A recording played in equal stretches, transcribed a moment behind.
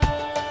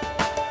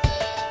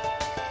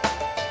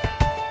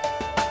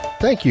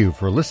Thank you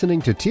for listening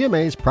to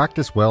TMA's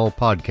Practice Well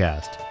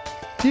podcast.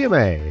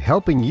 TMA,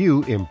 helping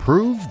you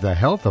improve the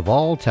health of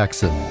all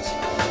Texans.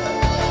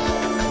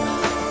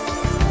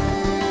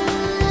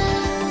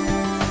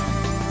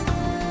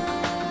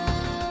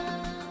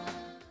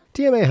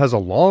 TMA has a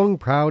long,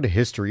 proud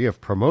history of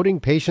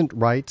promoting patient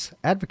rights,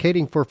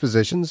 advocating for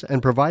physicians,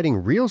 and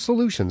providing real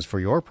solutions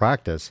for your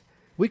practice.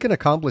 We can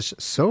accomplish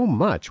so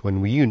much when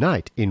we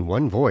unite in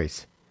one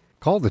voice.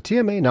 Call the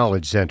TMA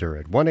Knowledge Center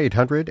at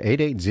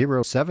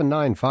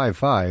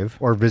 1-800-880-7955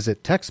 or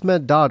visit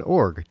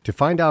texmed.org to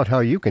find out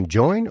how you can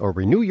join or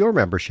renew your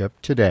membership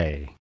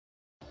today.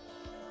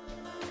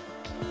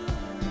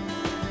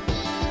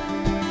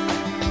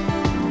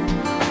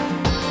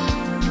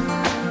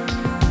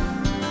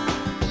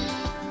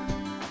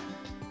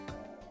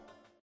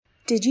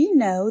 Did you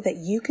know that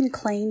you can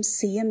claim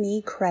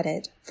CME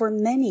credit for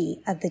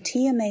many of the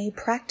TMA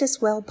Practice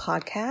Well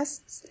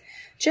podcasts?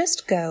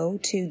 Just go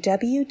to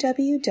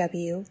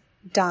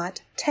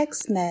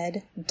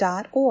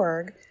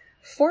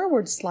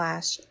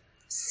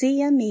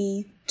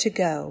www.texmed.org/CME to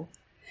go.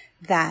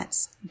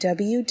 That's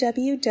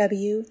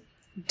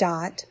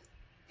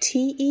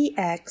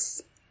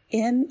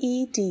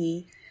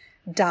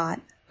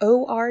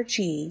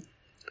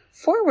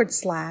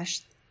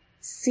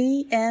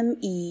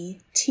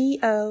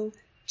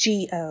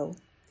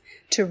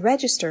to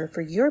register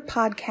for your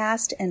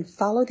podcast and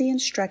follow the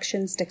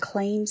instructions to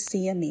claim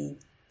CME.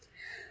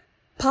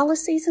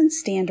 Policies and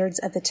standards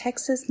of the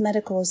Texas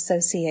Medical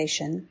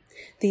Association,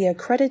 the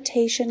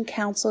Accreditation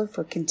Council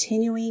for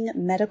Continuing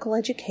Medical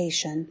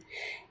Education,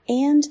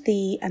 and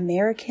the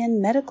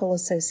American Medical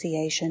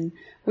Association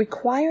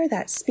require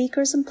that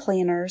speakers and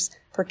planners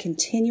for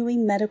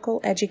continuing medical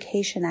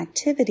education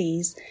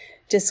activities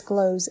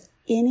disclose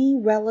any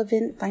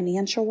relevant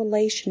financial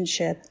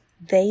relationship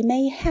they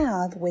may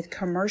have with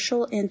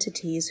commercial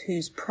entities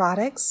whose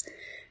products,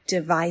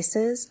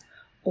 devices,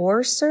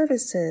 or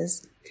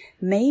services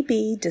may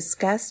be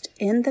discussed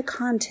in the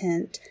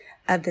content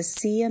of the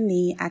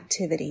CME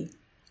activity.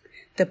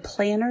 The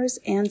planners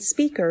and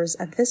speakers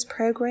of this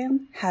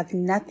program have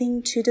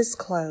nothing to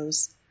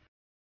disclose.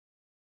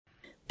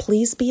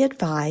 Please be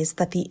advised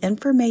that the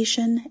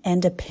information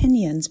and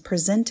opinions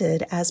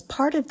presented as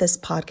part of this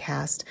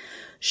podcast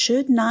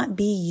should not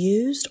be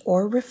used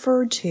or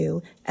referred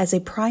to as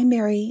a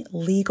primary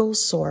legal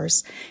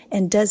source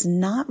and does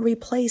not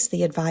replace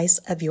the advice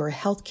of your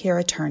healthcare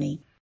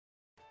attorney.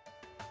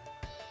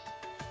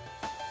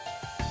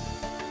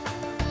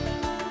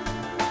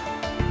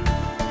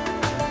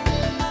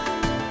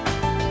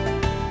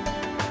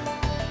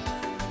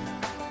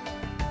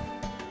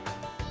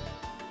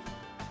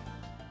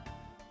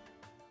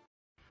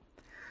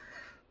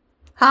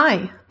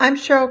 Hi, I'm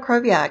Cheryl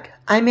Kroviak.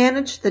 I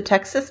manage the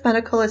Texas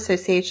Medical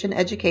Association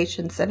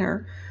Education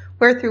Center,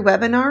 where through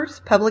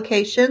webinars,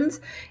 publications,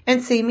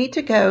 and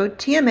CME2Go,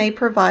 TMA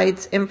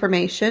provides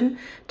information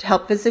to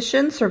help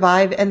physicians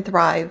survive and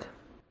thrive.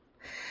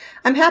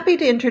 I'm happy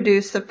to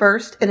introduce the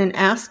first in an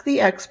Ask the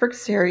Expert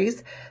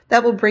series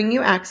that will bring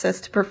you access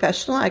to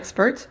professional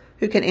experts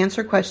who can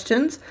answer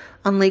questions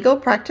on legal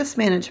practice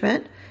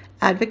management,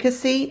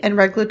 advocacy, and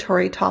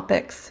regulatory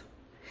topics.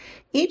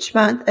 Each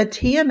month, a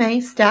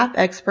TMA staff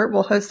expert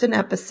will host an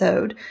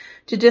episode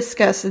to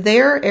discuss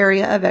their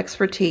area of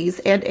expertise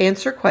and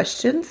answer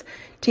questions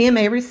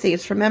TMA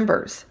receives from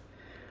members.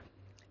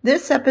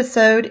 This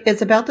episode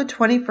is about the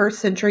 21st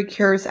Century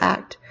Cures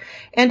Act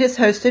and is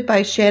hosted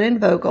by Shannon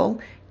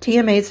Vogel,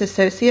 TMA's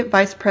Associate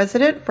Vice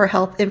President for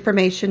Health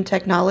Information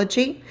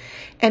Technology,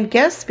 and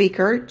guest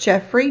speaker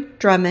Jeffrey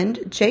Drummond,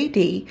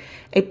 JD,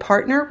 a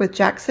partner with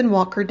Jackson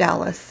Walker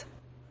Dallas.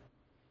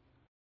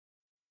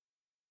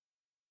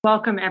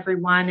 Welcome,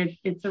 everyone.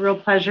 It's a real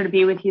pleasure to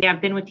be with you.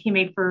 I've been with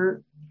TMA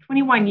for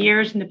 21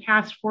 years, in the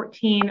past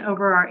 14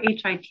 over our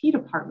HIT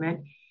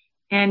department.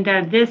 And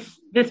this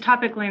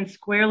topic lands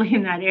squarely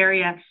in that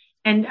area.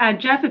 And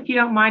Jeff, if you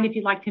don't mind, if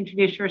you'd like to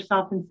introduce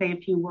yourself and say a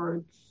few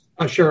words.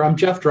 Sure. I'm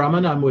Jeff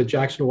Drummond. I'm with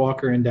Jackson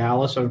Walker in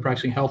Dallas. I've been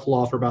practicing health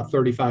law for about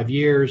 35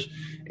 years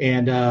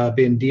and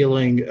been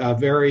dealing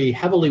very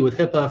heavily with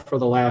HIPAA for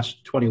the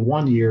last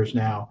 21 years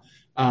now.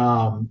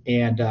 I've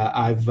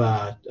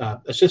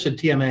assisted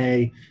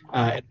TMA in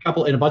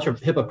a bunch of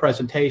HIPAA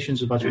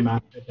presentations, a bunch of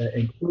HIPAA,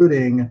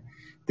 including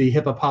the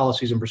HIPAA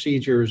policies and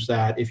procedures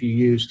that if you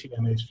use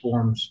TMA's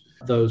forms,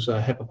 those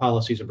HIPAA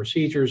policies and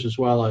procedures, as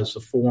well as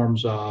the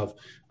forms of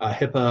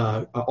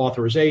HIPAA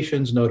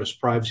authorizations, notice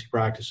privacy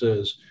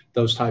practices,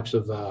 those types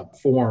of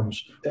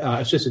forms,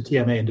 assisted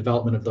TMA in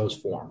development of those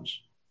forms.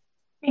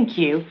 Thank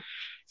you.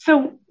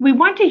 So we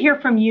want to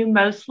hear from you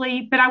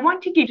mostly, but I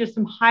want to give you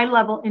some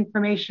high-level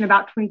information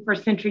about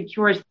 21st Century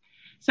Cures.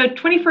 So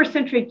 21st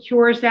Century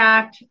Cures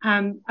Act,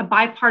 a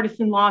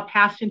bipartisan law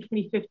passed in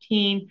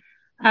 2015,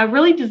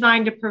 really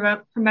designed to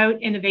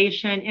promote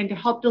innovation and to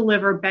help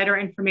deliver better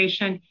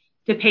information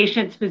to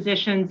patients,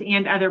 physicians,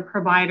 and other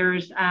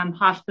providers,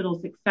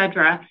 hospitals, et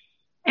cetera,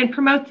 and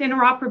promotes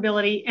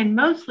interoperability and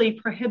mostly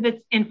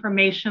prohibits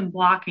information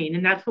blocking.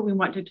 And that's what we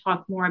want to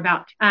talk more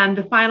about.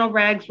 The final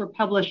regs were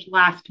published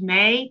last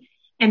May,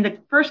 And the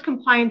first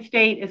compliance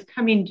date is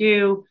coming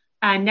due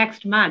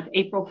next month,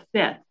 April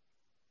 5th.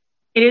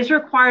 It is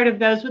required of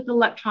those with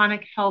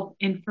electronic health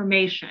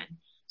information.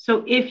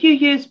 So if you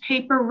use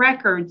paper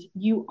records,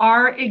 you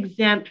are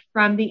exempt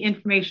from the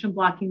information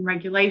blocking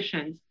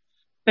regulations,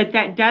 but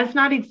that does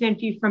not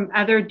exempt you from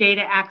other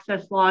data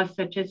access laws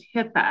such as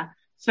HIPAA.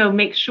 So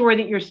make sure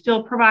that you're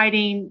still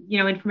providing,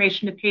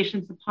 information to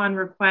patients upon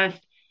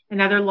request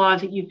and other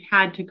laws that you've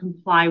had to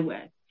comply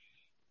with.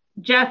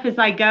 Jeff, as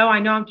I go, I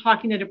know I'm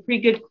talking at a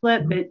pretty good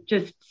clip, but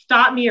just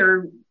stop me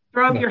or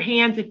throw up your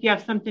hands if you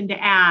have something to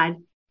add.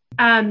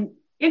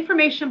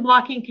 Information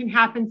blocking can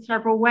happen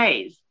several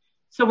ways.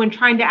 So when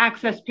trying to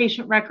access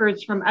patient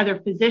records from other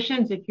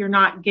physicians, if you're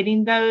not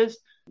getting those,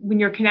 when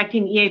you're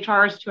connecting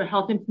EHRs to a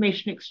health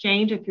information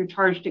exchange, if you're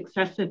charged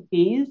excessive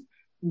fees,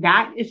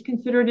 that is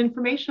considered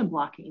information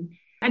blocking.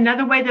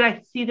 Another way that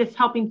I see this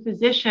helping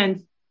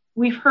physicians,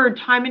 we've heard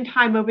time and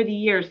time over the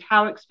years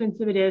how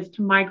expensive it is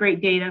to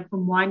migrate data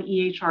from one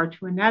EHR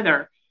to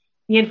another.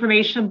 The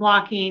information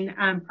blocking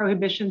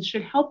prohibitions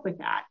should help with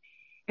that.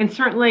 And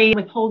certainly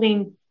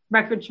withholding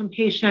records from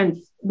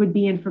patients would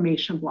be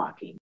information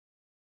blocking.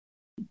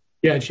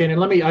 Yeah,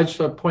 Shannon, I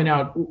just point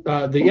out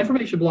the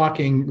information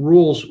blocking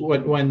rules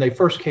when they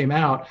first came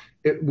out,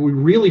 we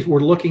really were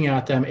looking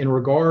at them in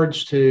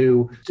regards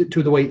to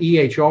the way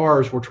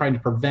EHRs were trying to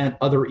prevent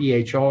other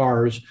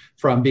EHRs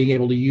from being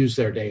able to use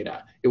their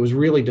data. It was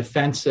really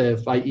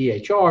defensive by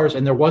EHRs,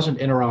 and there wasn't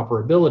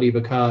interoperability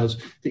because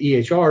the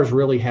EHRs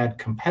really had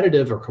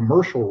competitive or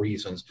commercial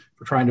reasons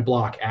for trying to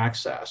block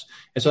access.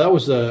 And so that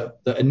was the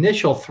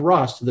initial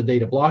thrust of the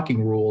data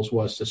blocking rules,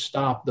 was to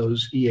stop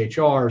those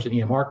EHRs and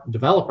EMR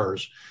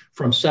developers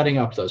from setting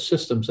up those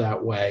systems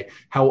that way.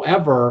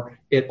 However,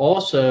 it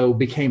also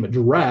became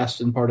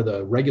addressed in part of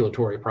the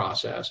regulatory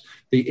process,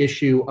 the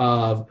issue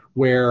of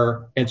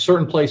where in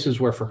certain places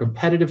where for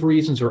competitive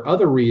reasons or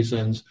other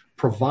reasons,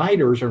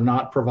 providers are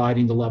not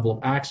providing the level of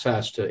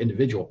access to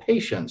individual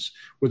patients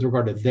with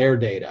regard to their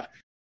data.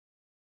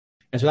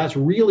 And so that's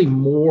really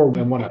more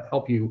I want to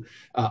help you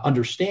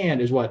understand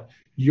is what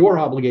your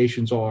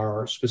obligations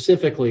are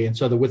specifically. And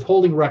so the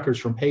withholding records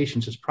from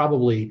patients is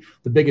probably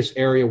the biggest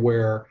area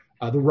where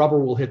the rubber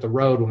will hit the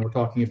road when we're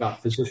talking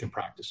about physician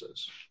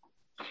practices.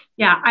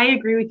 Yeah, I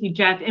agree with you,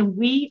 Jeff. And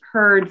we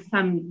heard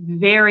some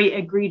very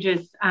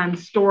egregious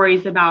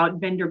stories about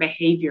vendor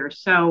behavior.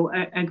 So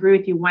I agree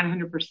with you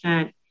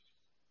 100%.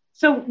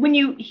 So when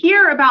you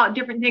hear about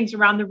different things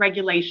around the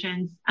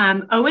regulations,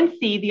 ONC,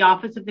 the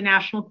Office of the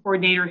National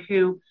Coordinator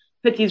who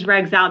put these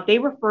regs out, they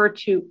refer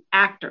to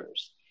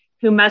actors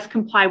who must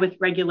comply with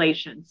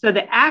regulations. So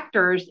the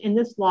actors in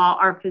this law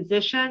are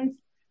physicians,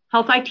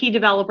 health IT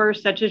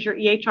developers, such as your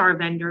EHR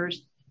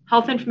vendors,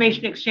 health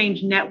information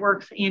exchange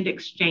networks, and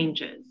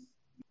exchanges.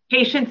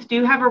 Patients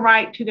do have a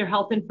right to their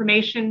health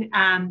information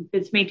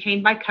that's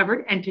maintained by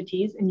covered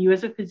entities. And you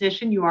as a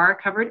physician, you are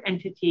a covered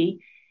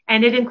entity.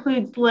 And it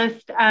includes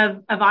lists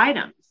of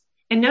items.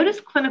 And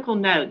notice clinical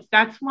notes.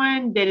 That's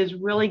one that is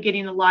really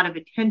getting a lot of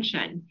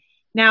attention.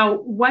 Now,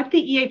 what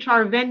the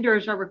EHR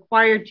vendors are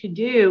required to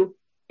do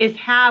is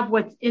have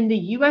what's in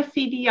the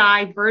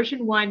USCDI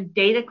version 1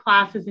 data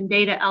classes and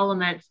data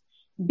elements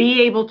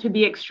be able to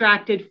be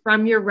extracted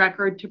from your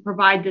record to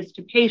provide this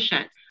to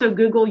patients. So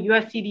Google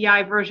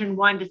USCDI version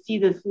 1 to see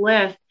this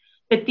list,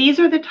 but these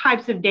are the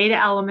types of data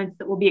elements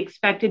that will be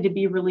expected to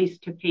be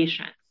released to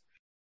patients.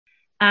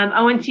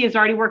 ONC is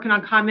already working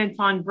on comments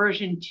on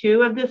version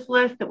 2 of this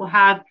list that will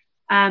have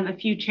a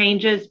few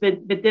changes,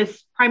 but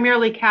this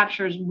primarily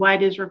captures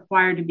what is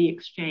required to be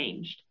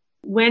exchanged.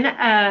 When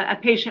a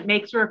patient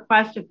makes a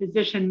request, a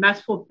physician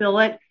must fulfill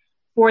it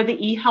for the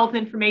e-health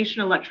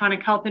information,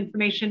 electronic health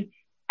information,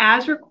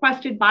 as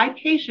requested by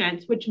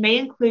patients, which may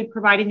include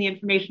providing the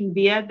information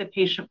via the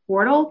patient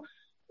portal,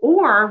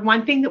 or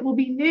one thing that will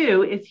be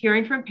new is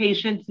hearing from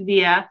patients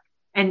via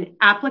an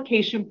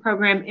application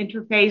program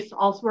interface,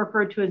 also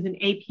referred to as an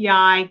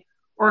API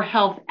or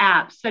health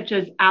app, such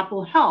as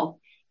Apple Health.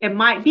 It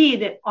might be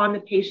that on the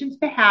patient's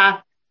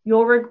behalf,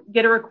 you'll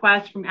get a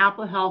request from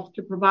Apple Health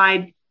to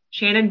provide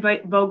Shannon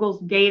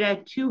Vogel's data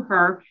to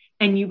her,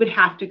 and you would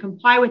have to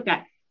comply with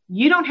that.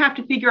 You don't have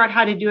to figure out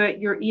how to do it.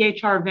 Your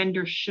EHR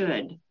vendor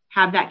should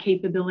have that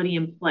capability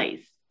in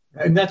place.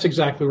 And that's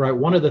exactly right.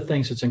 One of the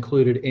things that's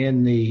included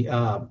in the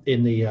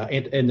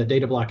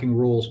data blocking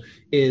rules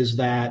is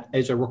that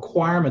as a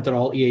requirement that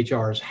all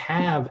EHRs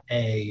have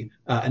an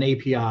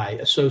API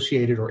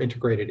associated or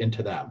integrated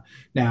into them.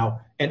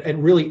 Now,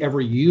 and really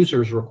every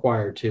user is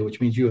required to,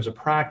 which means you as a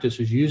practice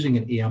who's using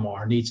an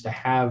EMR needs to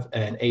have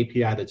an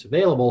API that's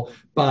available.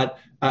 But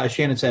as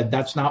Shannon said,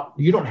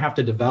 you don't have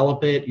to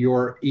develop it.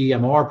 Your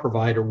EMR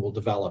provider will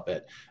develop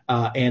it.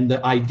 And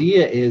the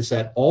idea is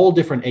that all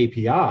different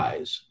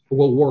APIs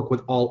will work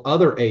with all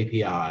other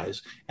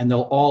APIs, and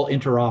they'll all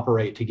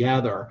interoperate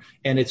together.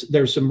 And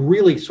there's some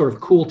really sort of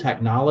cool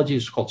technology.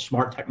 It's called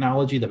smart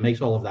technology that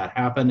makes all of that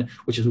happen,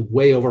 which is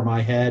way over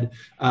my head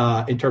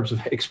in terms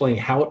of explaining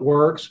how it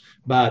works.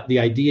 But the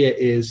idea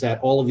is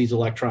that all of these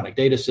electronic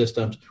data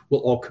systems will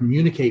all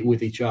communicate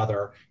with each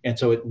other. And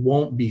so it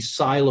won't be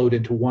siloed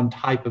into one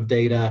type of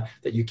data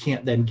that you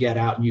can't then get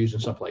out and use in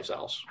someplace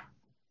else.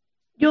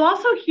 You'll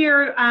also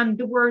hear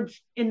the words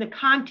in the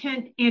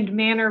content and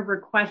manner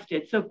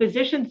requested. So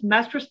physicians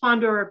must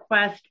respond to a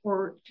request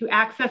or to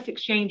access,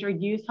 exchange, or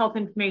use health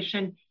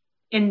information.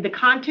 And the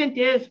content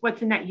is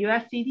what's in that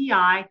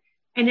USCDI,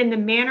 and in the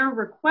manner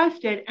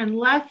requested,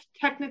 unless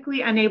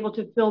technically unable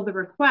to fill the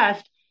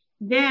request,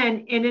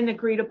 then in an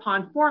agreed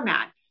upon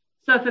format.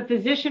 So if a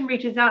physician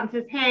reaches out and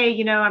says, hey,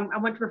 I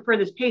want to refer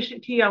this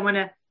patient to you, I want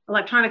to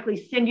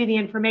electronically send you the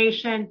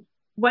information.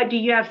 What do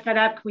you have set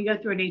up? Can we go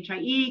through an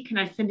HIE? Can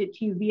I send it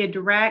to you via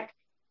direct?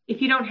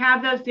 If you don't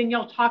have those, then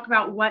you'll talk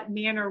about what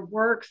manner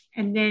works,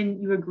 and then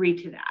you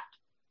agree to that.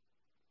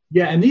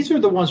 Yeah, and these are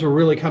the ones that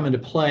really come into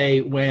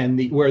play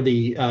where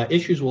the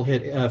issues will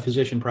hit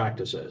physician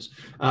practices,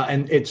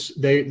 and it's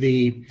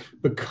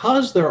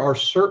because there are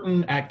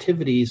certain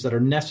activities that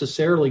are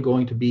necessarily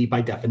going to be,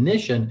 by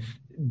definition,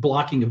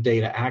 blocking of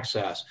data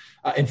access.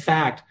 In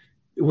fact,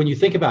 when you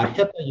think about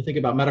HIPAA, you think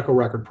about medical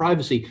record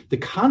privacy, the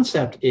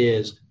concept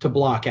is to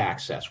block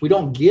access. We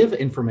don't give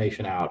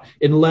information out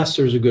unless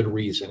there's a good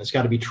reason. It's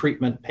got to be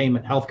treatment,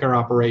 payment, healthcare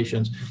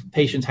operations.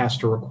 Patients has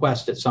to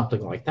request it,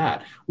 something like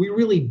that. We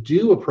really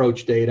do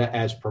approach data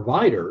as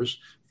providers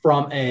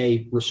from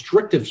a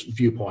restrictive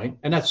viewpoint,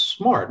 and that's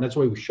smart, and that's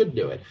the way we should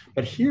do it.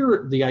 But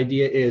here, the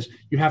idea is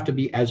you have to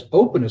be as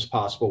open as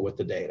possible with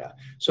the data.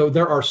 So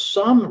there are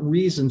some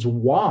reasons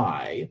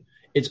why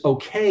it's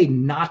okay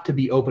not to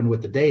be open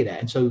with the data.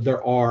 And so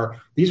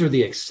these are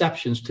the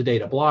exceptions to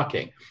data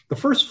blocking. The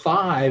first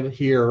 5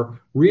 here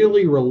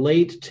really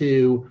relate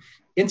to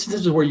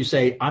instances where you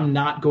say, I'm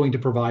not going to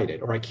provide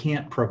it, or I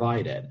can't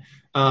provide it.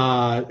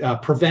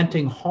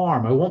 Preventing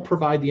harm. I won't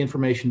provide the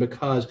information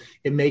because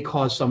it may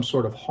cause some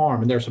sort of harm.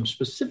 And there's some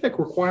specific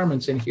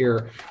requirements in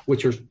here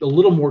which are a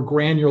little more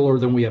granular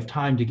than we have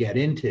time to get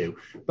into.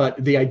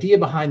 But the idea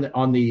behind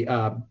on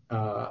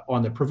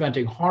the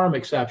preventing harm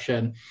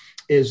exception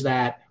is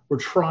that we're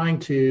trying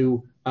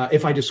to,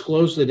 if I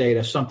disclose the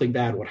data, something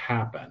bad would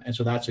happen. And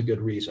so that's a good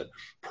reason.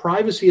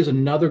 Privacy is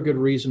another good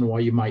reason why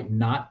you might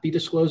not be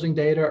disclosing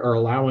data or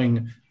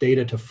allowing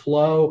data to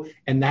flow.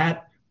 And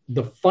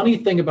the funny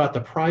thing about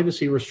the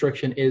privacy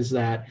restriction is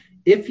that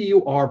if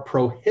you are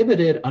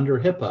prohibited under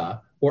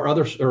HIPAA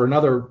or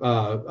another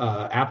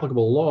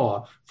applicable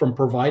law from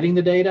providing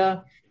the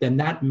data, then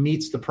that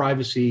meets the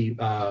privacy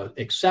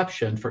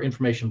exception for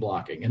information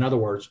blocking. In other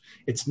words,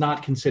 it's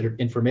not considered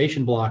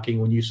information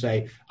blocking when you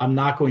say, I'm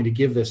not going to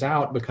give this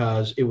out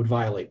because it would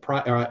violate,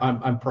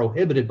 I'm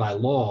prohibited by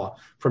law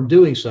from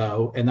doing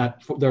so, and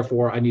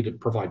therefore I need to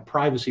provide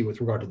privacy with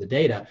regard to the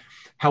data.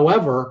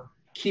 However,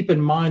 keep in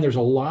mind there's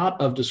a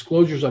lot of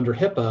disclosures under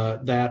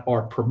HIPAA that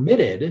are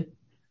permitted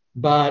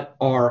but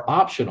are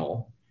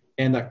optional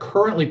and that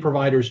currently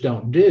providers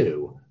don't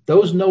do.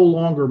 Those no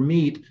longer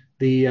meet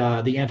the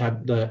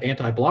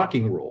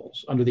anti-blocking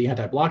rules. Under the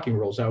anti-blocking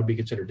rules, that would be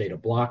considered data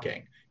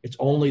blocking. It's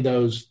only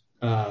those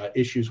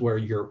issues where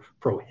you're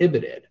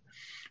prohibited.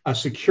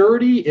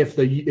 Security, if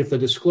the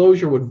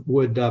disclosure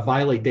would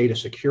violate data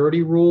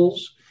security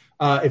rules,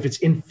 if it's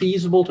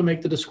infeasible to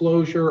make the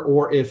disclosure,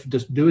 or if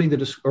just doing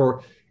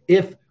or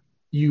if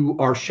you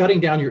are shutting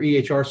down your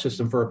EHR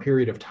system for a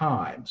period of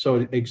time.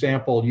 So,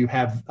 example, you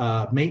have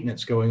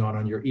maintenance going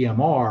on your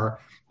EMR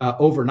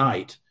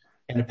overnight.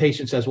 And a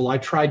patient says, well, I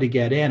tried to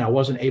get in, I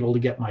wasn't able to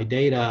get my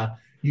data,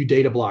 you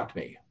data blocked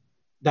me.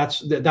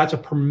 That's a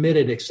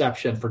permitted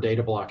exception for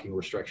data blocking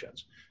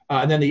restrictions.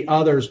 And then the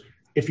others,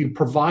 if you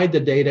provide the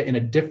data in a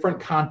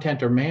different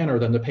content or manner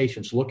than the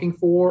patient's looking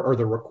for, or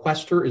the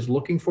requester is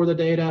looking for the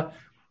data,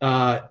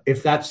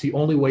 if that's the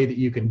only way that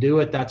you can do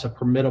it, that's a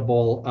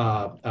permittable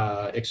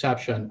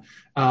exception.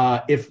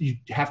 If you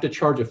have to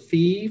charge a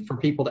fee for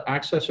people to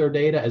access their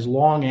data, as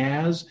long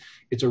as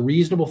it's a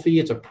reasonable fee,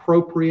 it's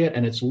appropriate,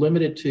 and it's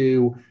limited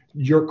to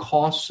your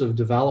costs of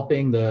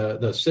developing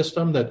the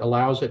system that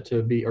allows it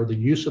to be, or the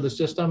use of the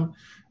system.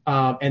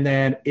 And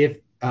then if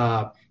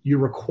you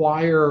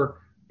require,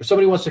 if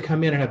somebody wants to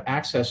come in and have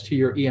access to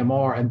your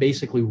EMR and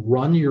basically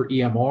run your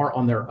EMR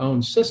on their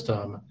own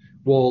system,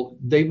 well,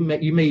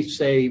 you may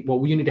say, well,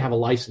 we need to have a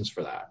license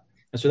for that.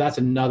 And so that's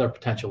another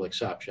potential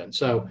exception.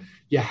 So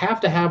you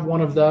have to have one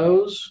of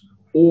those,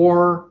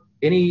 or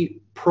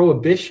any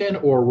prohibition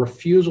or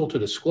refusal to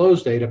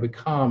disclose data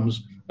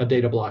becomes a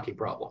data blocking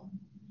problem.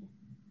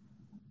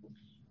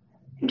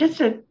 Just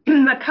a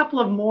couple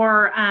of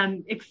more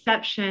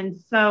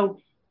exceptions. So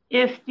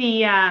if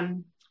the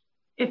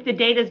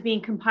data is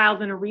being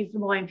compiled in a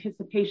reasonable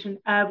anticipation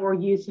of or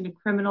use in a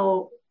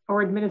criminal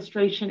or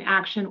administration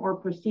action or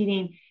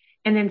proceeding,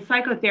 and then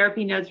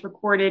psychotherapy notes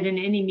recorded in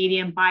any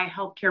medium by a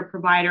healthcare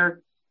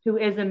provider who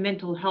is a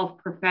mental health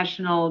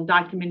professional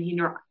documenting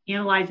or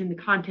analyzing the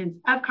contents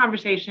of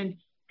conversation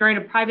during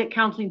a private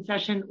counseling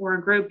session or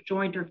a group,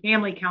 joint, or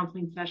family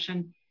counseling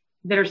session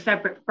that are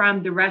separate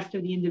from the rest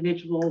of the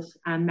individual's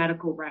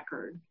medical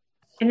record.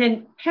 And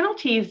then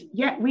penalties,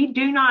 yet we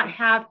do not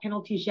have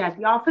penalties yet.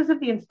 The Office of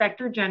the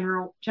Inspector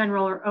General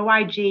or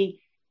OIG,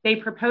 they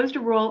proposed a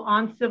rule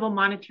on civil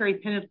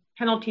monetary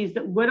penalties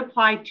that would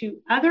apply to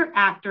other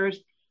actors,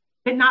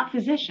 but not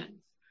physicians.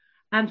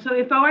 So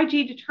if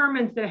OIG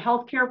determines that a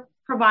healthcare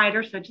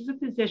provider, such as a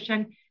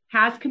physician,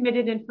 has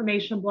committed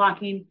information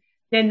blocking,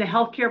 then the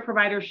healthcare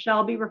provider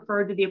shall be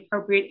referred to the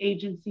appropriate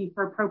agency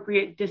for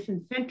appropriate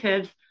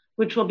disincentives,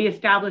 which will be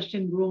established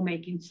in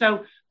rulemaking.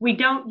 So we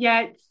don't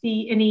yet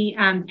see any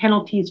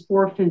penalties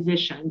for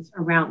physicians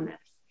around this.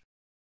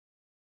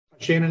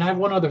 Shannon, I have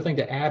one other thing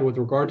to add with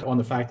regard to on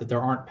the fact that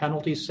there aren't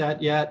penalties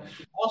set yet.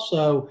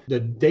 Also, the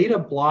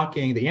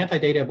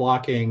anti-data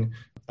blocking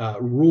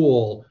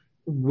rule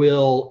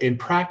will, in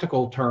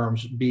practical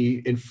terms,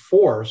 be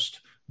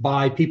enforced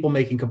by people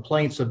making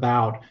complaints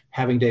about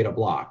having data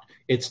blocked.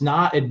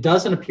 It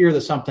doesn't appear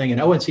that something,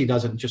 and ONC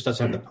doesn't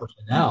have the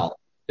personnel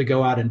to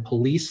go out and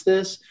police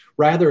this.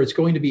 Rather, it's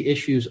going to be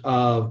issues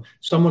of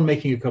someone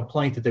making a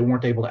complaint that they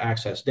weren't able to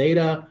access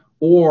data,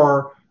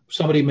 or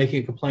somebody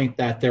making a complaint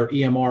that their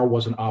EMR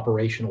wasn't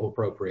operational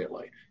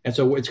appropriately. And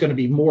so it's going to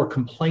be more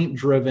complaint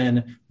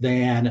driven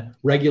than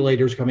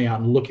regulators coming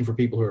out and looking for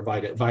people who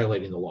are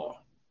violating the law.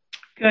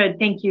 Good.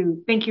 Thank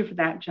you. Thank you for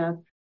that, Jeff.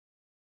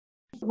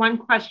 One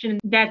question,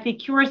 that the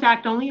Cures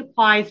Act only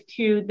applies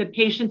to the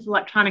patient's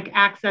electronic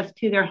access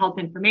to their health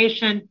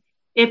information.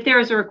 If there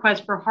is a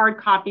request for hard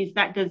copies,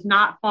 that does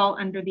not fall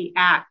under the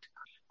Act.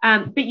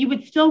 But you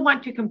would still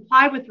want to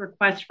comply with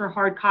requests for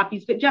hard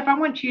copies. But Jeff, I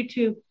want you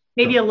to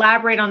maybe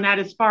elaborate on that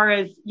as far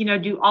as,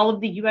 do all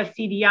of the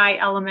USCDI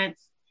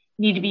elements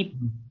need to be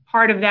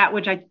part of that,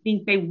 which I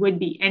think they would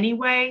be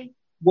anyway?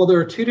 Well, there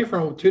are two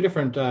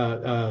different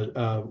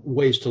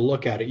ways to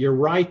look at it. You're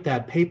right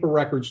that paper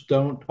records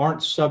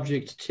aren't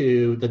subject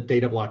to the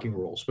data blocking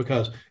rules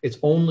because it's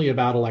only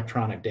about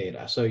electronic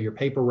data. So your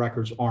paper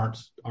records aren't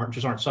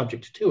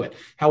subject to it.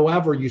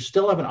 However, you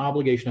still have an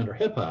obligation under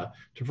HIPAA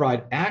to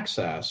provide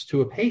access to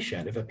a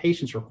patient, if a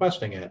patient's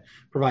requesting it,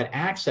 provide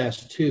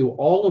access to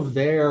all of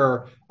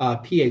their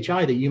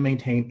PHI that you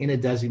maintain in a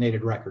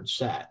designated record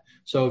set.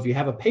 So if you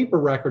have a paper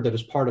record that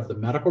is part of the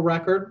medical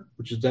record,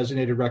 which is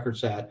designated record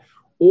set,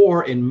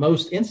 or in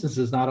most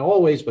instances, not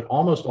always, but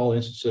almost all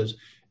instances,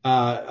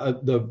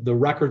 the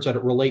records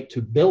that relate to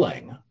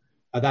billing,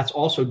 that's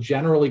also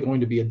generally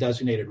going to be a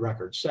designated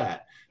record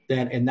set.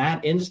 Then in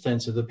that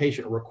instance, if the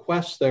patient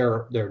requests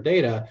their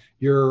data,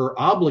 you're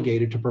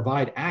obligated to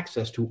provide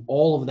access to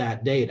all of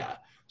that data.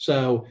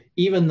 So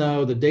even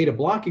though the data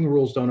blocking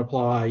rules don't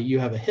apply, you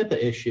have a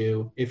HIPAA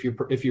issue if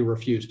you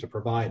refuse to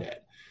provide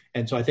it.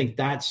 And so I think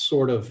that's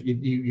sort of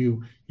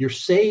you're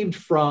saved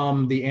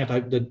from the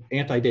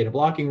anti-data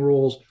blocking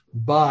rules,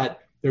 but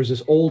there's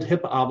this old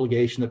HIPAA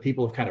obligation that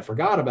people have kind of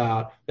forgot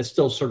about that's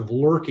still sort of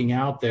lurking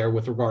out there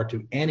with regard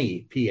to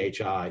any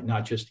PHI,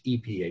 not just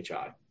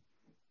ePHI.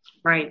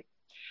 Right.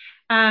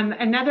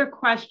 Another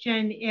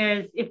question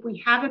is, if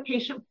we have a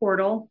patient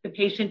portal, the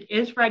patient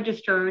is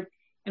registered,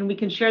 and we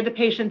can share the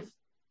patient's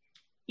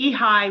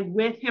EHI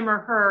with him or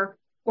her,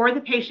 or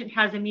the patient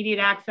has immediate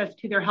access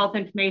to their health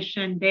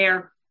information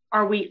there,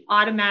 are we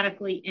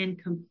automatically in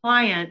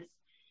compliance?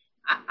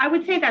 I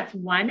would say that's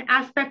one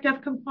aspect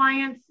of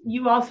compliance.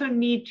 You also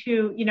need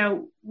to,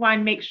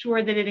 one, make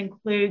sure that it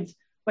includes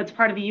what's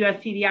part of the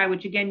USCDI,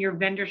 which again, your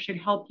vendor should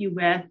help you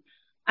with.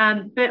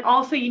 But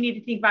also you need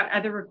to think about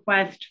other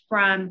requests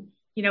from,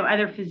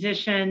 other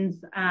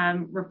physicians,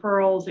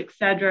 referrals, et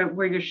cetera,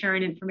 where you're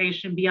sharing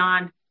information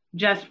beyond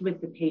just with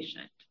the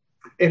patient.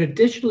 And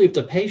additionally, if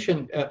the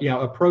patient,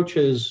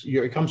 approaches,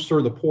 it comes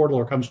through the portal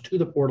or comes to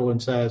the portal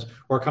and says,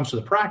 or it comes to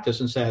the practice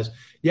and says,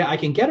 yeah, I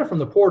can get it from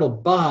the portal,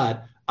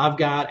 but I've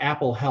got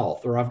Apple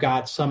Health or I've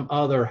got some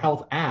other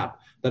health app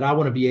that I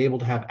want to be able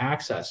to have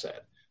access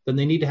it. Then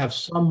they need to have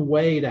some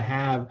way to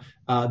have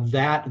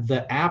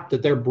the app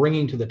that they're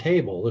bringing to the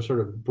table, the sort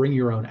of bring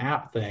your own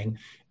app thing.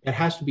 It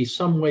has to be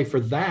some way for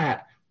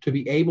that to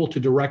be able to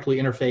directly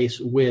interface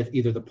with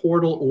either the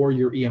portal or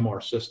your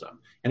EMR system.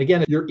 And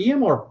again, your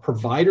EMR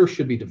provider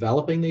should be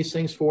developing these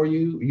things for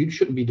you. You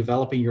shouldn't be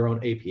developing your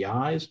own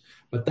APIs,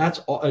 but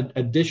that's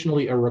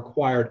additionally a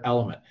required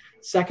element.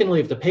 Secondly,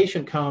 if the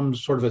patient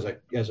comes sort of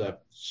as a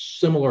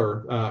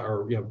similar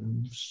or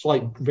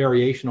slight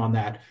variation on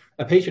that,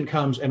 a patient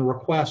comes and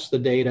requests the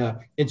data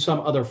in some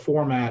other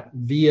format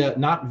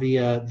not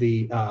via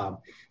the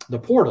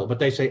portal, but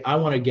they say, I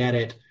want to get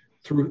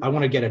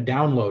a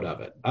download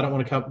of it. I don't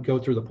want to go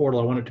through the portal.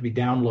 I want it to be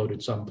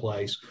downloaded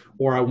someplace,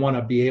 or I want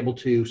to be able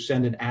to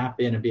send an app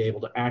in and be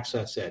able to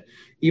access it.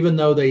 Even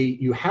though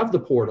you have the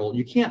portal,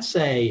 you can't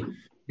say,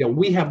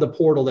 we have the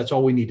portal. That's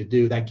all we need to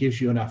do. That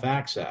gives you enough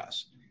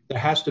access. There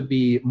has to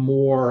be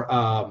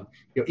more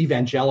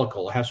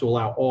evangelical. It has to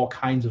allow all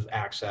kinds of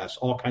access,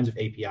 all kinds of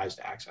APIs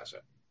to access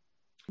it.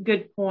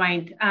 Good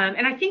point.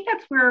 And I think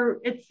that's where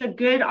it's a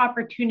good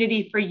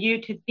opportunity for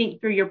you to think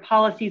through your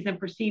policies and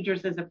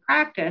procedures as a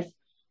practice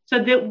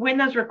so that when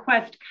those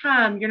requests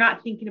come, you're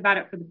not thinking about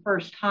it for the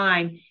first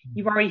time.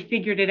 You've already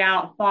figured it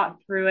out, thought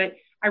through it.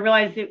 I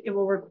realize it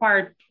will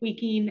require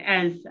tweaking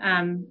as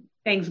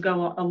things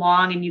go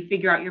along and you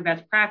figure out your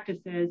best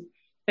practices,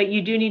 but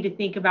you do need to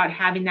think about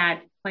having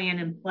that plan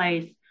in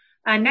place.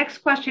 Next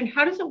question,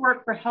 how does it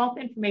work for health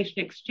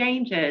information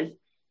exchanges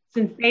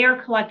since they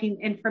are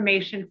collecting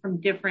information from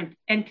different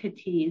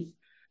entities?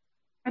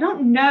 I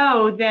don't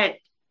know that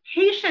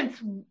patients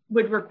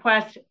would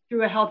request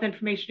through a health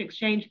information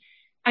exchange.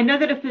 I know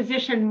that a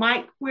physician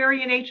might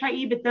query an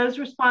HIE, but those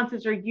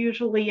responses are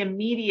usually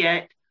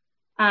immediate.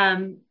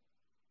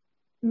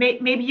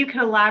 Maybe you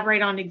can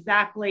elaborate on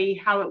exactly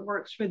how it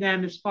works for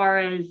them as far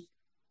as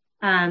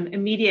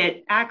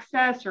immediate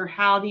access or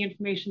how the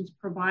information is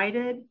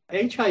provided.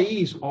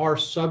 HIEs are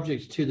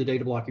subject to the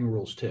data blocking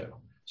rules too.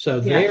 So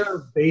they're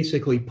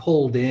basically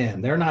pulled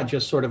in. They're not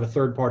just sort of a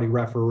third-party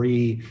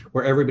referee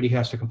where everybody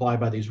has to comply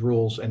by these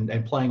rules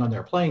and playing on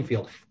their playing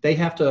field. They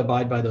have to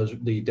abide by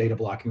the data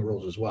blocking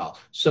rules as well.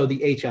 So the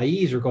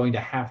HIEs are going to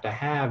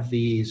have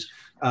these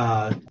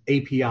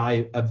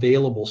API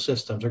available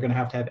systems. They're going to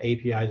have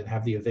APIs that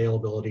have the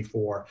availability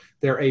for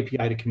their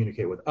API to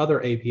communicate with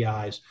other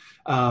APIs.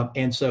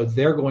 And so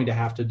they're going to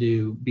have to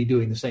be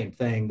doing the same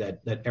thing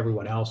that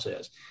everyone else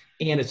is.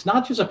 And it's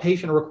not just a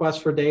patient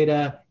request for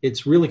data,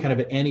 it's really kind of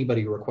an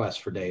anybody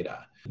request for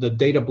data. The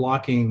data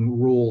blocking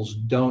rules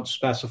don't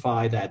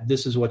specify that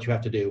this is what you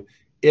have to do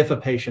if a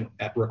patient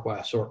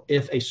requests or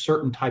if a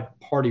certain type of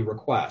party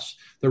requests.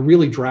 They're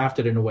really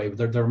drafted in a way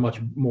they're much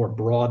more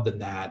broad than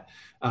that.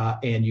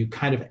 And you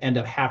kind of end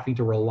up having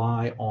to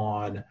rely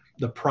on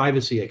the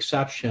privacy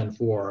exception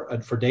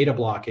for data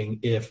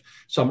blocking if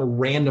some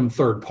random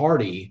third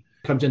party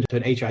comes into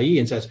an HIE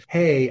and says,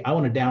 hey, I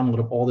want to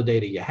download all the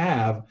data you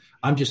have.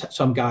 I'm just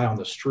some guy on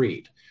the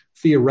street.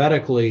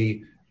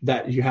 Theoretically,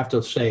 that you have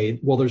to say,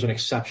 well, there's an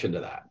exception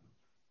to that.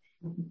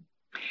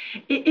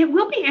 It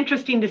will be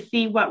interesting to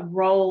see what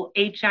role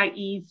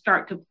HIEs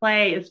start to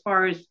play as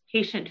far as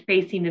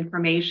patient-facing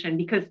information,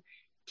 because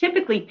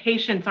typically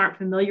patients aren't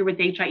familiar with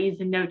HIEs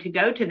and know to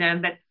go to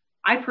them. But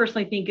I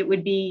personally think it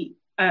would be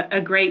a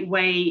great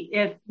way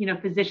if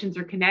physicians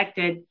are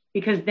connected,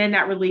 because then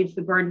that relieves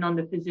the burden on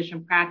the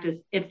physician practice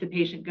if the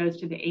patient goes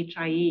to the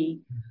HIE.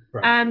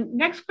 Right.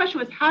 Next question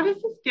was, how does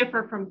this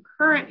differ from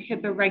current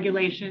HIPAA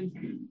regulations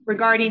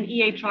regarding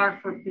EHR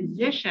for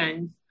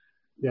physicians?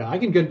 Yeah, I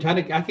can kind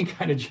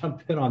of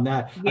jump in on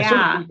that. Yeah. I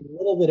certainly need a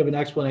little bit of an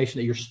explanation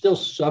that you're still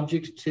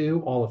subject to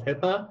all of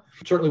HIPAA,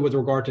 certainly with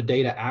regard to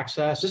data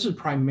access. This is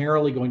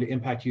primarily going to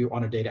impact you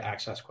on a data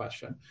access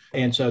question.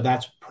 And so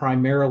that's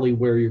primarily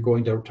where you're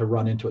going to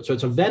run into it. So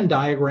it's a Venn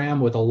diagram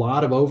with a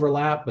lot of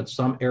overlap, but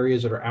some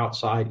areas that are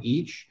outside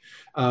each.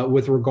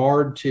 With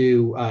regard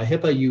to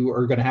HIPAA, you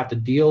are going to have to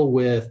deal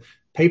with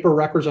paper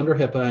records under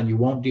HIPAA, and you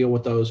won't deal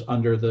with those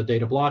under the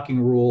data blocking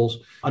rules.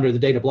 Under the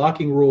data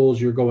blocking rules,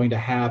 you're going to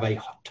have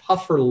a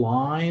tougher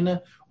line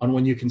on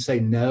when you can say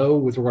no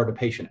with regard to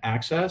patient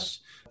access,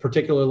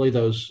 particularly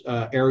those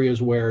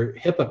areas where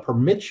HIPAA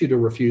permits you to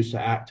refuse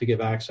to give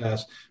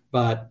access,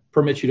 but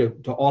permits you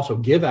to also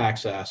give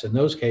access. In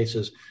those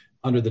cases,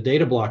 under the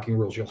data blocking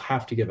rules, you'll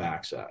have to give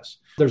access.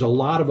 There's a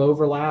lot of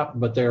overlap,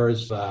 but there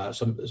is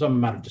some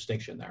amount of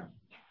distinction there.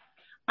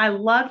 I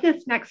love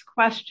this next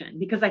question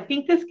because I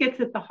think this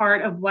gets at the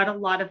heart of what a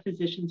lot of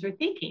physicians are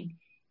thinking.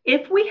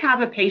 If we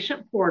have a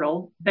patient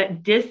portal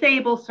that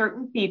disables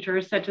certain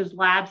features such as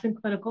labs and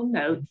clinical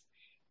notes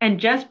and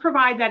just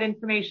provide that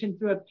information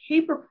through a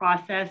paper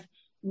process,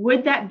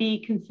 would that be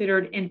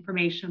considered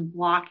information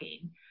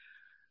blocking?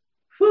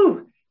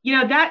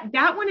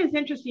 That one is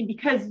interesting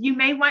because you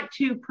may want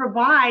to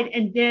provide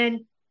and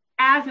then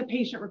as a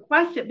patient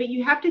requests it, but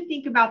you have to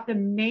think about the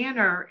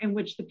manner in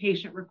which the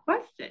patient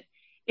requests it.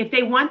 If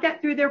they want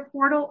that through their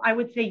portal, I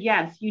would say,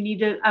 yes, you need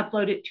to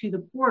upload it to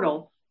the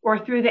portal or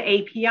through the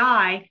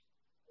API,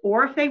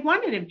 or if they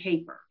want it in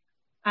paper.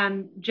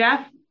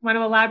 Jeff, want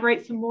to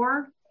elaborate some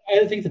more?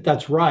 I think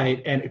that's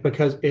right. And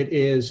because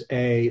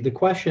the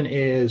question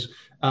is,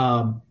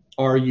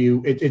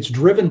 it's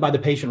driven by the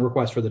patient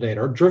request for the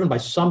data or driven by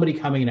somebody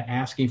coming and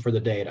asking for the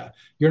data.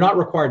 You're not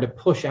required to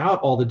push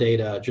out all the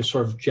data, just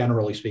sort of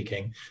generally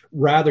speaking.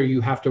 Rather,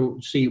 you have to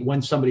see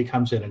when somebody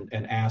comes in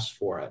and asks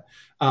for it.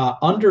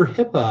 Under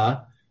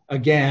HIPAA,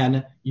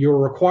 again, you're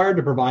required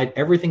to provide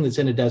everything that's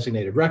in a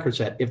designated record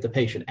set if the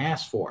patient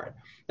asks for it.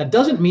 That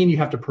doesn't mean you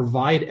have to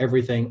provide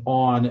everything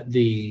on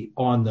the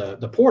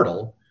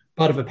portal,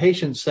 but if a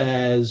patient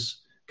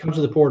comes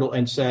to the portal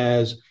and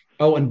says,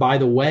 oh, and by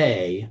the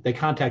way, they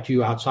contact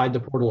you outside the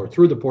portal or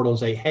through the portal and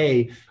say,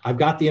 hey, I've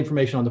got the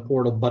information on the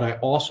portal, but I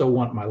also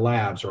want my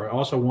labs, or I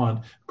also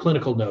want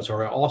clinical notes,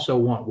 or I also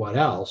want what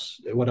else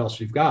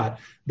you've got,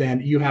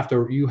 then you have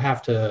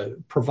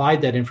to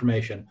provide that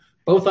information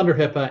both under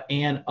HIPAA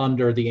and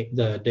under the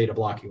data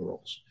blocking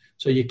rules.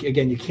 So you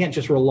can't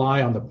just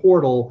rely on the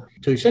portal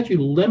to the extent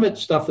you limit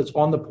stuff that's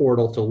on the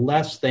portal to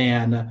less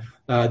than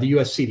the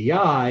US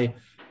CDI.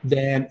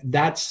 then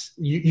that's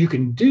you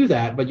can do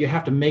that, but you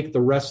have to make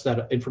the rest of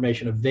that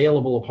information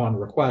available upon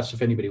request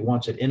if anybody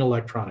wants it in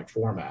electronic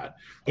format.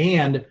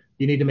 And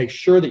you need to make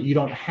sure that you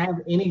don't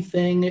have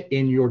anything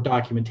in your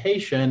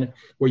documentation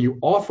where you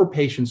offer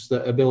patients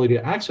the ability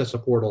to access a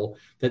portal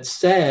that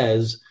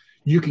says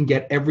you can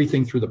get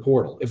everything through the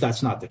portal, if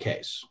that's not the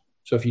case.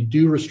 So if you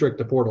do restrict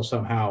the portal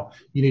somehow,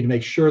 you need to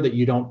make sure that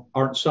you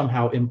aren't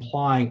somehow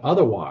implying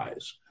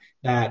otherwise,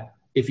 that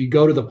if you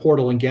go to the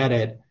portal and get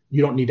it,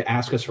 you don't need to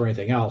ask us for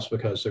anything else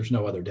because there's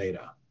no other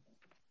data.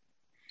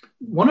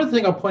 One other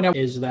thing I'll point out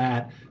is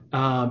that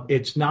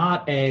it's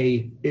not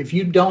if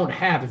you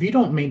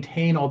don't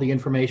maintain all the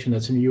information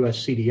that's in the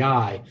US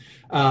CDI,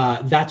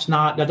 that's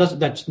not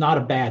a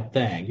bad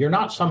thing. You're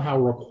not somehow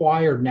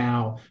required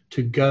now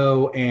to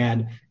go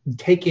and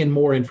take in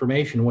more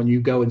information when you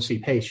go and see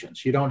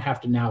patients. You don't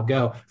have to now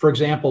go. For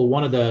example,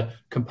 one of the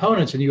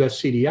components in US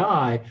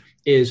CDI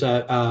is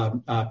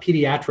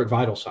pediatric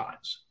vital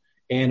signs.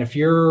 And if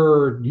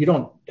you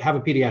don't have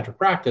a pediatric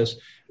practice,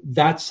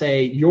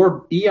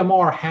 your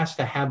EMR has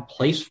to have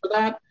place for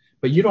that,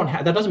 but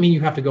that doesn't mean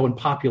you have to go and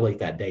populate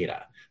that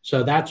data.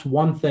 So that's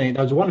one thing.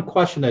 That was one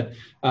question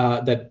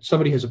that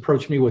somebody has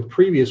approached me with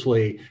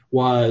previously,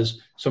 was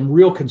some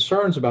real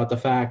concerns about the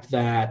fact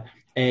that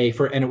it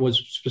was an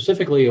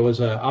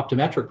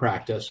optometric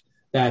practice,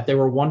 that they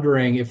were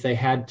wondering if they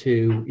had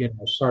to,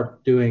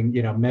 start doing,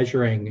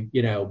 measuring,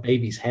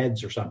 babies'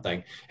 heads or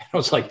something. And I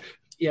was like,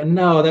 yeah,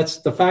 no, that's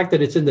the fact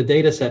that it's in the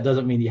data set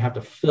doesn't mean you have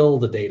to fill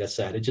the data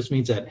set. It just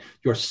means that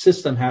your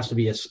system has to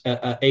be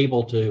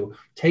able to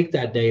take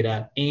that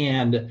data,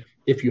 and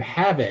if you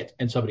have it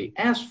and somebody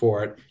asks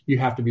for it, you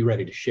have to be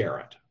ready to share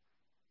it.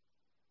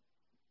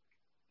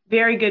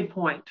 Very good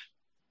point.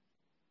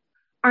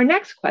 Our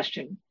next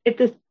question: if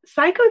the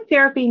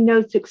psychotherapy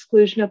notes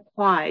exclusion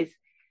applies,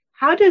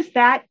 how does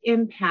that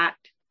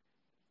impact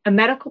a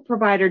medical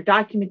provider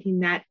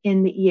documenting that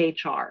in the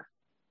EHR?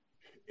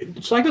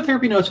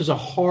 Psychotherapy notes is a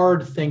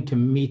hard thing to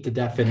meet the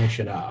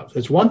definition of.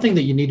 It's one thing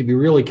that you need to be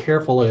really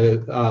careful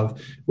of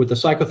with the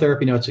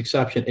psychotherapy notes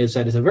exception, is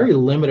that it's a very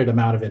limited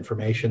amount of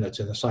information that's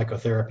in the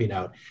psychotherapy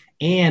note.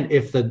 And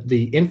if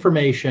the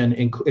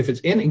information, if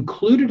it's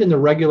included in the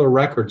regular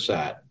record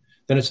set,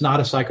 then it's not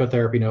a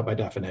psychotherapy note by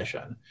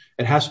definition.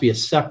 It has to be a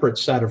separate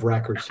set of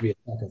records to be a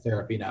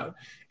psychotherapy note.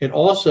 It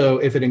also,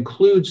 if it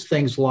includes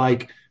things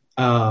like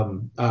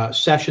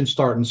session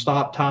start and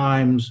stop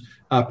times,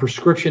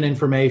 prescription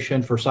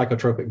information for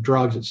psychotropic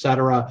drugs, et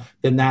cetera,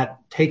 then that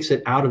takes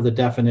it out of the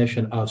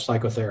definition of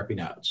psychotherapy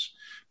notes.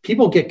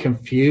 People get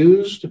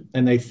confused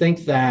and they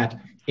think that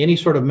any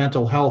sort of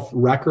mental health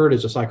record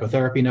is a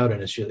psychotherapy note,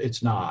 and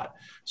it's not.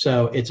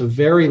 So it's a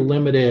very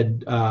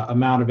limited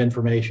amount of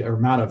information or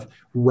amount of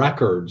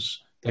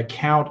records that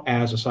count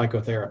as a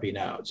psychotherapy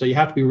note. So you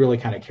have to be really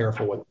kind of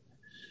careful with it.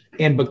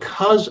 And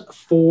because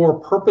for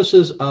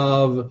purposes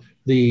of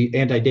the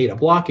anti-data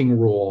blocking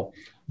rule,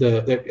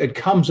 it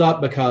comes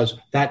up because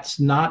that's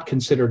not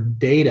considered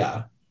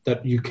data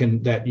that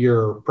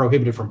you're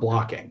prohibited from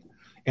blocking.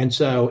 And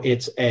so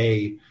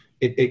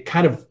it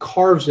kind of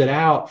carves it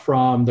out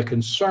from the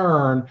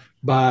concern,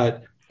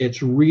 but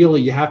it's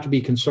really, you have to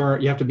be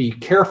concerned, you have to be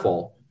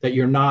careful that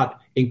you're not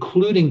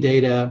including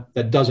data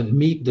that doesn't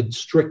meet the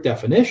strict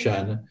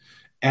definition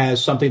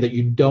as something that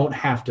you don't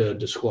have to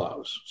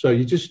disclose. So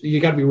you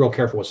got to be real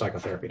careful with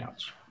psychotherapy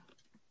notes.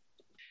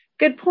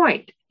 Good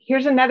point.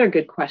 Here's another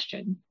good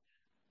question.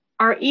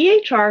 Our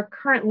EHR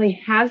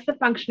currently has the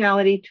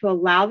functionality to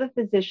allow the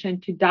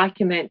physician to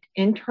document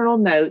internal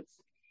notes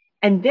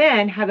and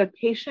then have a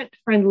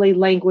patient-friendly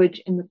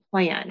language in the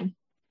plan.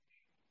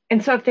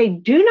 And so if they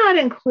do not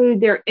include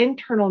their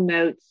internal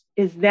notes,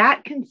 is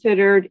that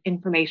considered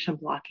information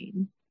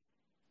blocking?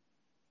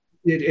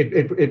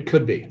 It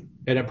could be,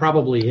 and it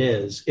probably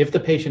is, if the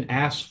patient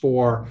asks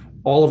for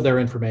all of their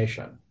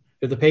information.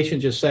 If the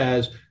patient just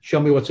says,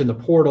 show me what's in the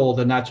portal,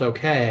 then that's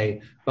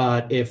okay.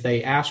 But if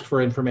they ask for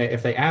information,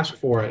 if they ask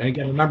for it, and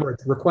again, remember,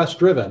 it's request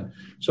driven.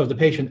 So if the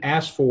patient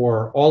asks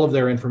for all of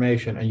their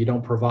information and you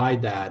don't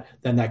provide that,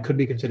 then that could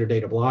be considered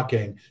data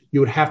blocking. You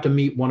would have to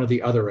meet one of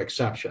the other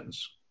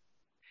exceptions.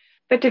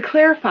 But to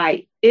clarify,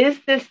 is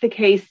this the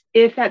case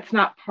if that's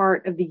not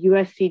part of the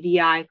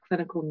USCDI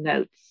clinical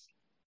notes?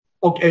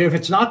 Okay, if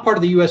it's not part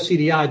of the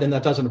USCDI, then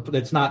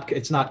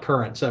it's not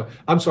current. So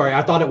I'm sorry,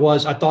 I thought it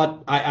was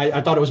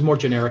more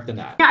generic than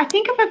that. Yeah, I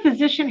think if a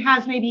physician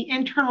has maybe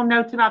internal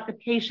notes about the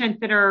patient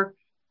that are,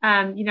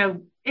 and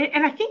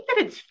I think that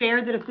it's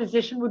fair that a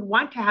physician would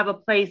want to have a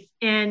place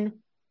in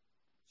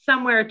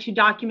somewhere to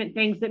document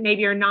things that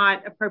maybe are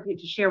not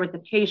appropriate to share with the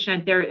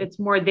patient. It's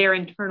more their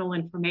internal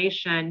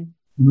information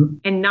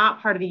and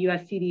not part of the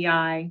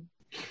USCDI.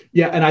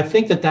 Yeah, and I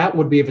think that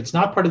would be, if it's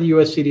not part of the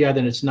USCDI,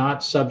 then it's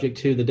not subject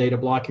to the data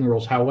blocking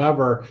rules.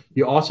 However,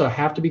 you also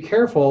have to be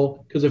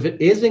careful, because if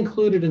it is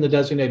included in the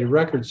designated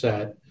record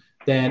set,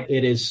 then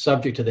it is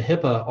subject to the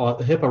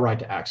HIPAA right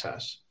to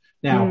access.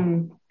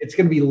 Now, it's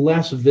going to be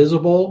less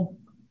visible.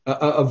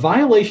 A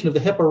violation of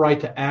the HIPAA right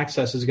to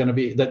access is going to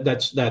be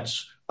that's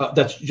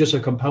that's just a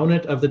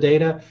component of the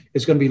data,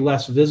 is going to be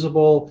less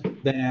visible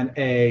than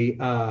a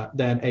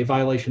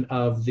violation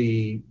of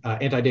the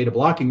anti-data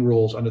blocking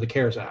rules under the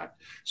CARES Act.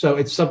 So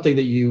it's something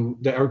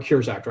or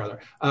CURES Act rather.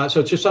 So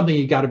it's just something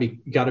you got to be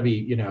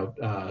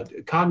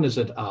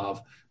cognizant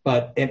of.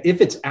 And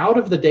if it's out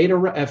of the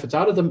data, if it's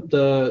out of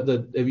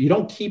if you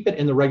don't keep it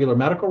in the regular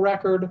medical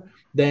record,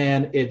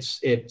 then it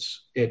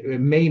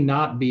may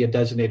not be a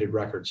designated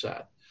record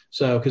set.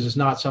 So, because it's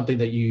not something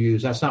that you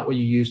use, that's not what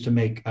you use to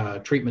make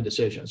treatment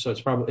decisions. So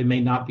it may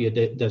not be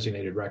a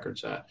designated record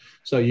set.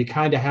 So you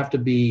kind of have to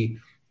be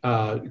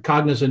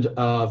cognizant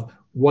of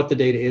what the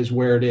data is,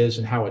 where it is,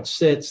 and how it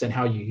sits, and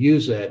how you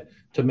use it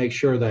to make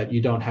sure that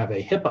you don't have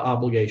a HIPAA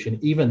obligation,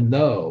 even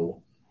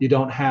though you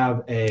don't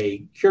have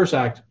a CURES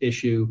Act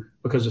issue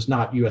because it's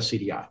not US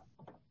CDI.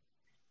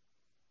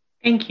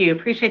 Thank you.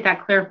 Appreciate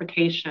that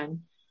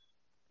clarification.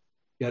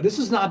 Yeah, this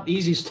is not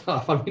easy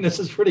stuff. I mean, this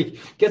is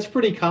gets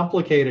pretty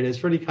complicated. It's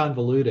pretty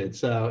convoluted.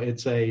 So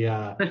it's you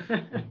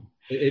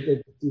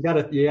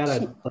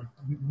gotta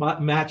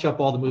match up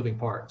all the moving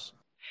parts.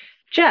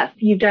 Jeff,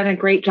 you've done a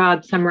great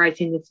job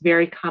summarizing this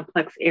very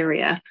complex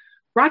area.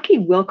 Rocky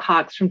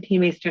Wilcox from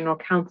TMA's General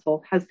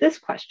Counsel has this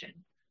question.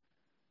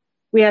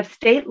 We have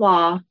state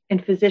law,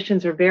 and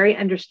physicians are very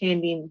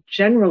understanding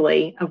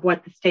generally of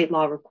what the state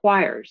law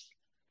requires.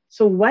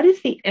 So what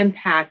is the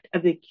impact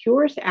of the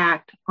CURES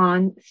Act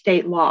on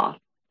state law?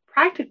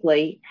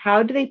 Practically,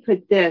 how do they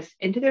put this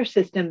into their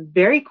system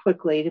very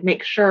quickly to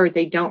make sure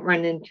they don't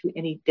run into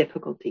any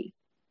difficulty?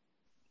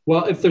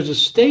 Well, if there's a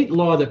state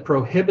law that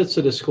prohibits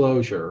a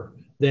disclosure,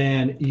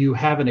 then you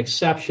have an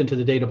exception to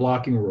the data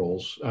blocking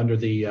rules under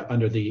the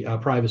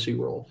privacy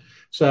rule.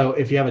 So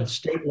if you have a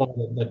state law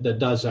that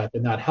does that,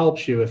 then that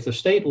helps you. If the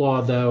state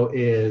law, though,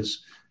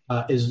 is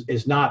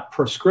not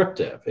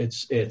prescriptive,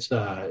 it's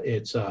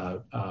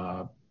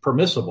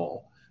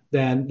permissible,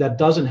 then that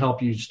doesn't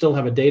help you. You still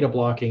have a data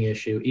blocking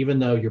issue, even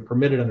though you're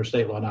permitted under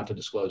state law not to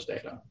disclose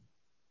data.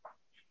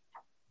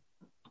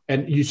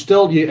 And it's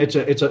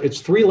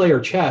 3-layer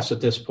chess at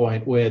this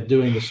point with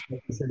doing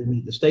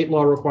the state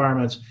law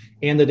requirements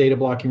and the data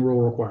blocking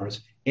rule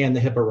requirements and the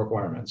HIPAA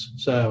requirements.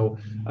 So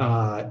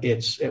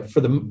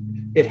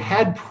it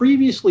had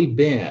previously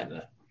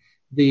been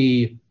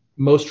the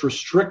most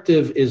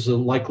restrictive is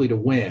likely to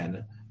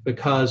win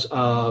because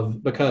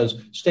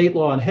state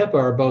law and HIPAA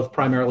are both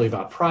primarily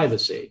about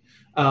privacy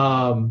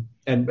and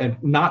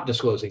not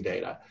disclosing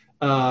data.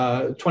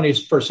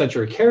 21st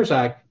Century CARES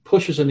Act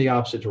pushes in the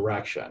opposite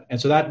direction.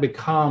 And so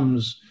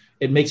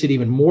it makes it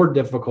even more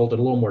difficult and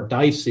a little more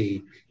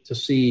dicey to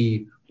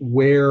see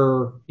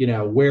what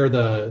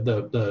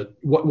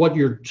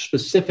your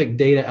specific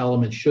data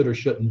elements should or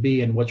shouldn't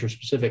be and what your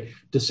specific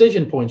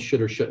decision points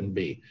should or shouldn't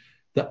be.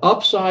 The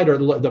upside or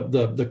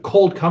the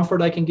cold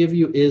comfort I can give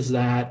you is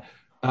that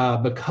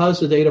because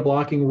the data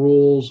blocking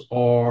rules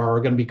are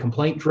going to be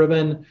complaint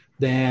driven,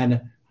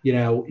 then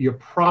you're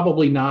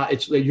probably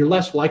not. You're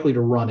less likely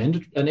to run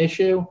into an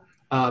issue,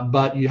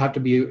 but you have to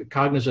be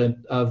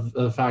cognizant of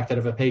the fact that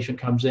if a patient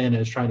comes in and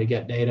is trying to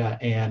get data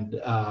and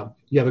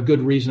you have a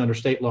good reason under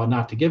state law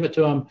not to give it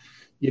to them,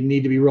 you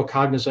need to be real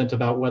cognizant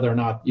about whether or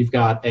not you've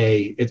got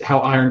how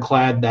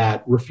ironclad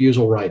that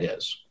refusal right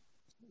is.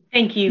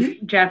 Thank you,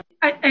 Jeff.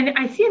 And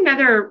I see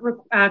another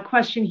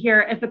question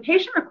here. If a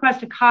patient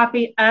requests a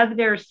copy of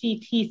their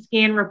CT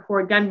scan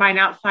report done by an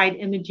outside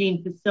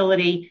imaging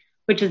facility,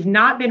 which has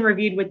not been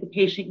reviewed with the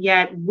patient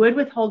yet, would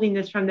withholding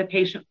this from the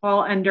patient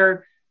fall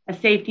under a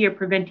safety or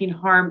preventing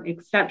harm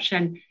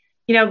exception?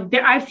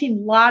 I've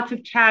seen lots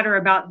of chatter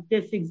about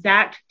this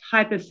exact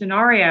type of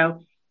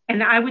scenario.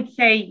 And I would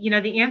say,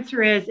 the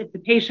answer is if the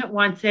patient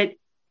wants it,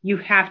 you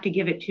have to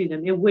give it to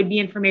them. It would be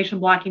information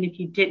blocking if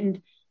you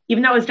didn't,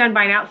 even though it was done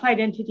by an outside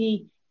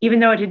entity, even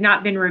though it had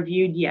not been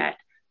reviewed yet.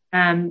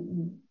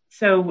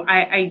 So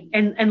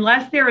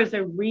unless there is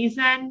a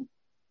reason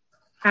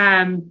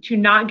to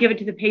not give it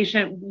to the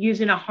patient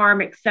using a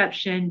harm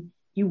exception,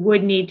 you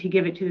would need to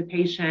give it to the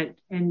patient.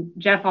 And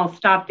Jeff, I'll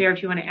stop there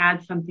if you want to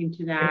add something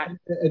to that.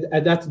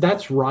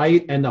 That's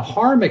right. And the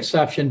harm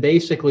exception,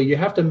 basically, you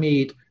have to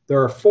meet.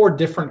 There are 4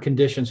 different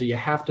conditions that you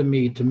have to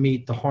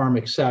meet the harm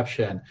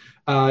exception.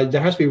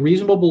 There has to be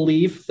reasonable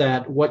belief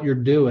that what you're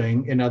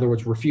doing, in other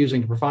words,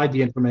 refusing to provide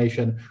the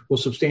information, will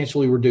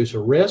substantially reduce a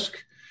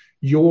risk.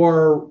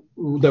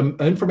 The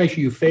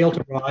information you fail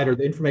to provide or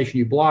the information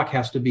you block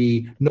has to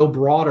be no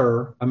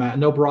broader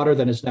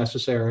than is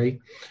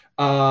necessary.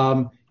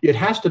 It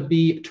has to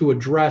be to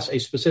address a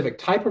specific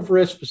type of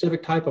risk,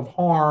 specific type of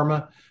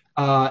harm,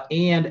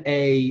 and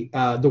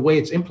the way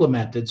it's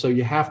implemented. So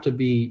you have to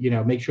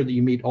make sure that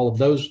you meet all of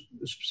those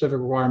specific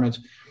requirements,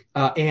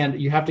 and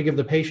you have to give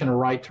the patient a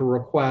right to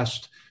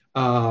request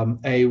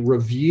a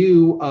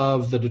review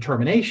of the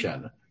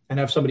determination and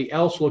have somebody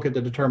else look at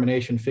the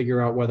determination, figure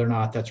out whether or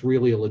not that's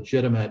really a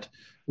legitimate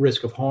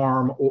risk of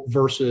harm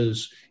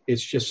versus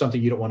it's just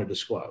something you don't want to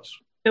disclose.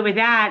 So with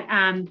that,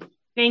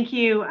 thank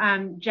you,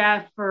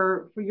 Jeff,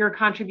 for your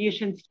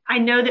contributions. I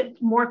know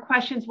that more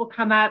questions will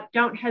come up.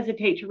 Don't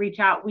hesitate to reach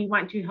out. We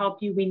want to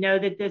help you. We know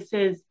that this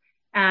is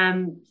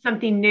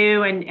something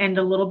new and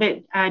a little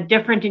bit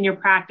different in your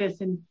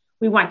practice, and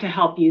we want to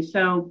help you.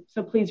 So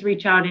please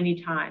reach out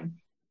anytime.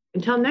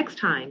 Until next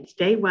time,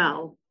 stay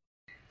well.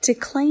 To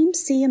claim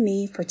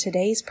CME for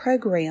today's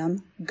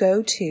program,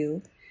 go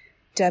to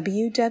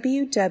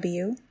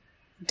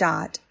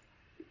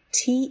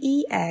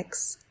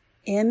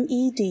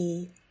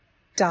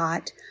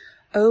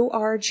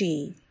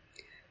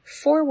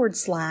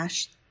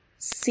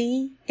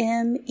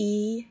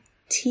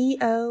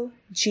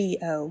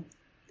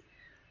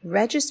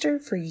Register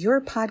for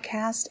your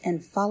podcast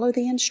and follow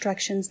the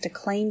instructions to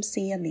claim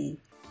CME.